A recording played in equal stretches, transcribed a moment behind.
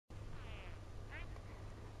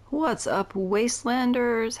What's up,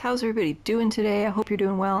 Wastelanders? How's everybody doing today? I hope you're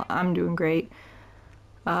doing well. I'm doing great.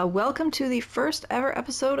 Welcome to the first ever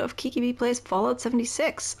episode of Kiki B Plays Fallout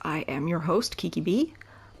 76. I am your host, Kiki B,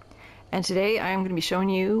 and today I am going to be showing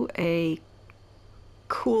you a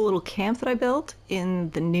cool little camp that I built in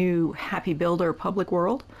the new Happy Builder public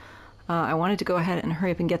world. I wanted to go ahead and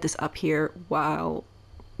hurry up and get this up here while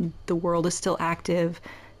the world is still active.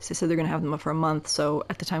 So they said they're going to have them up for a month, so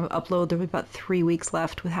at the time of upload there'll be about 3 weeks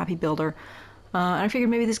left with Happy Builder. And I figured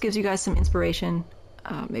maybe this gives you guys some inspiration.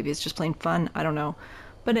 Maybe it's just plain fun, I don't know.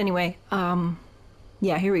 But anyway,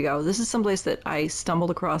 yeah, here we go. This is someplace that I stumbled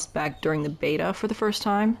across back during the beta for the first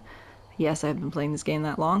time. Yes, I've been playing this game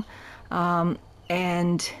that long.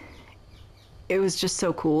 And it was just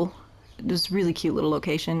so cool. It was a really cute little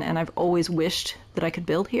location, and I've always wished that I could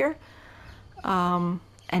build here.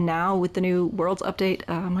 And now with the new Worlds update,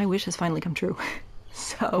 my wish has finally come true.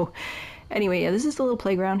 So anyway, yeah, this is the little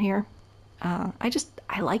playground here. I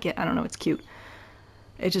like it. I don't know, it's cute.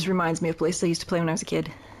 It just reminds me of places I used to play when I was a kid.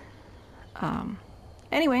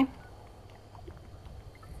 Anyway.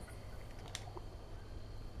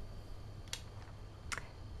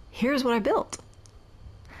 Here's what I built.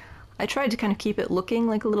 I tried to kind of keep it looking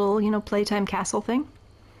like a little, Playtime castle thing.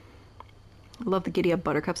 I love the giddy up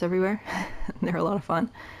buttercups everywhere. They're a lot of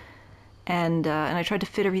fun. And I tried to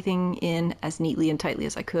fit everything in as neatly and tightly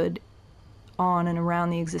as I could on and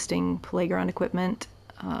around the existing playground equipment,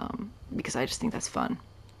 because I just think that's fun.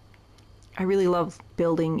 I really love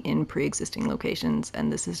building in pre-existing locations,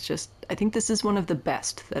 and this is just, I think this is one of the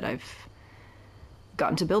best that I've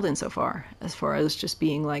gotten to build in so far as just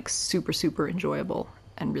being like super, super enjoyable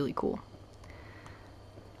and really cool.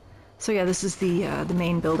 So yeah, this is the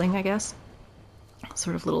main building, I guess.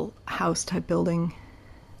 Sort of little house type building.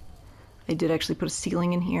 I did actually put a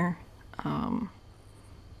ceiling in here. But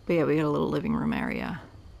yeah, we got a little living room area.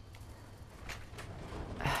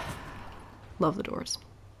 Love the doors.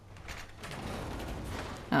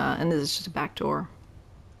 And this is just a back door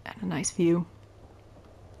and a nice view.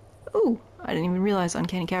 Ooh, I didn't even realize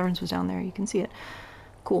Uncanny Caverns was down there. You can see it.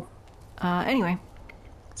 Cool. Anyway,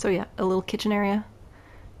 so yeah, a little kitchen area.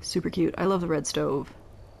 Super cute. I love the red stove.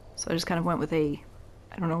 So I just kind of went with a,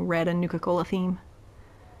 I don't know, red and Nuka-Cola theme.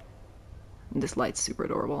 And this light's super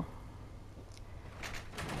adorable.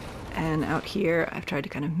 And out here, I've tried to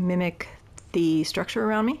kind of mimic the structure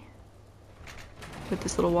around me with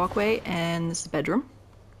this little walkway, and this is a bedroom.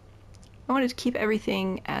 I wanted to keep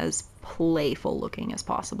everything as playful looking as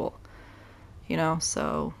possible.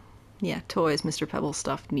 So yeah, toys, Mr. Pebble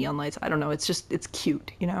stuff, neon lights, I don't know, it's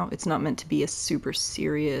cute, it's not meant to be a super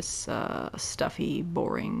serious, stuffy,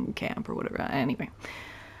 boring camp or whatever. Anyway,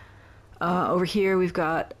 over here we've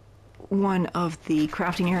got one of the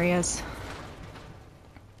crafting areas,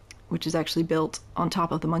 which is actually built on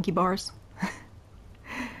top of the monkey bars,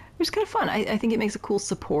 which is kind of fun. I think it makes a cool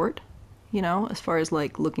support, as far as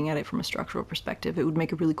like looking at it from a structural perspective. It would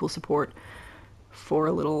make a really cool support for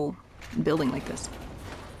a little building like this.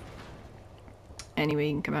 Anyway,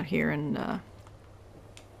 you can come out here and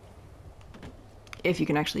if you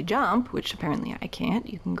can actually jump, which apparently I can't,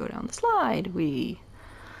 you can go down the slide.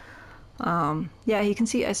 Yeah, you can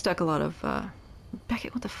see I stuck a lot of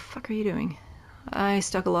Beckett, what the fuck are you doing? I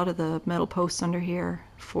stuck a lot of the metal posts under here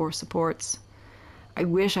for supports. I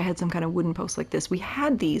wish I had some kind of wooden post like this. We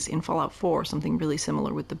had these in Fallout 4, something really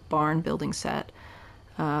similar with the barn building set,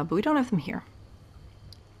 but we don't have them here.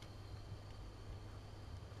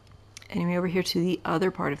 Anyway, over here to the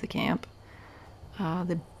other part of the camp.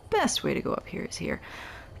 The best way to go up here is here.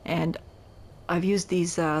 And I've used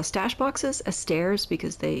these stash boxes as stairs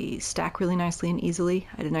because they stack really nicely and easily.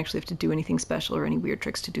 I didn't actually have to do anything special or any weird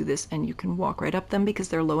tricks to do this, and you can walk right up them because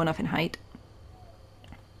they're low enough in height.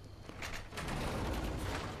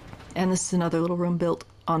 And this is another little room built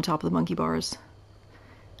on top of the monkey bars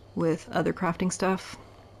with other crafting stuff.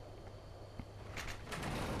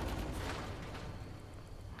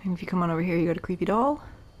 And if you come on over here, you got a creepy doll.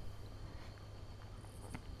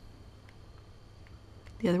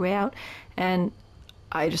 The other way out. And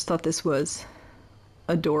I just thought this was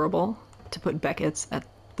adorable to put Beckett's at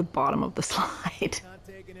the bottom of the slide. Not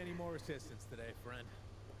taking any more assistance today, friend.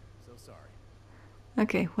 So sorry.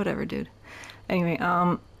 Okay, whatever, dude. Anyway,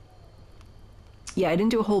 yeah, I didn't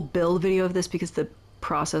do a whole build video of this because the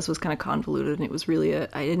process was kind of convoluted, and it was really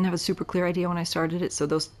I didn't have a super clear idea when I started it, so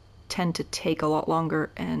those tend to take a lot longer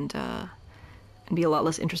and be a lot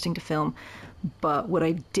less interesting to film. But what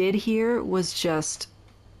I did here was just,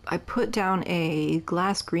 I put down a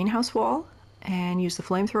glass greenhouse wall and used the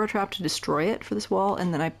flamethrower trap to destroy it for this wall,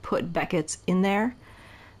 and then I put Beckett's in there,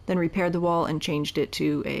 then repaired the wall and changed it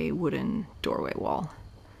to a wooden doorway wall.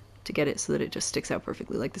 to get it so that it just sticks out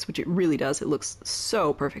perfectly like this, which it really does. It looks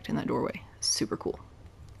so perfect in that doorway. Super cool.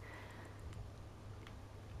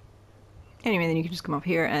 Anyway, then you can just come up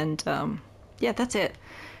here and yeah, that's it.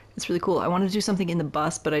 It's really cool. I wanted to do something in the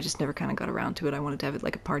bus, but I just never kind of got around to it. I wanted to have it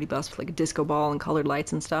like a party bus with like a disco ball and colored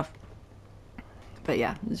lights and stuff. But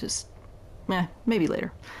yeah, it's just, maybe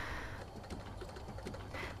later.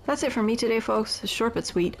 That's it from me today, folks. Short but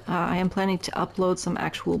sweet. I am planning to upload some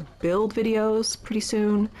actual build videos pretty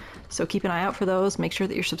soon, so keep an eye out for those. Make sure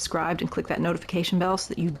that you're subscribed and click that notification bell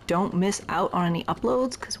so that you don't miss out on any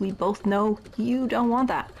uploads, because we both know you don't want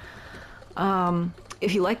that.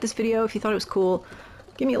 If you liked this video, if you thought it was cool,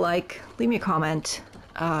 give me a like, leave me a comment.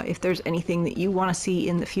 If there's anything that you want to see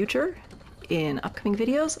in the future in upcoming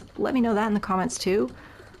videos, let me know that in the comments too.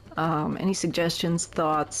 Any suggestions,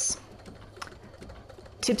 thoughts,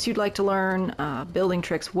 tips you'd like to learn, building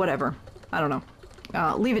tricks, whatever. I don't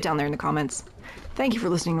know. Leave it down there in the comments. Thank you for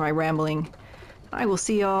listening to my rambling. I will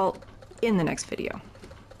see y'all in the next video.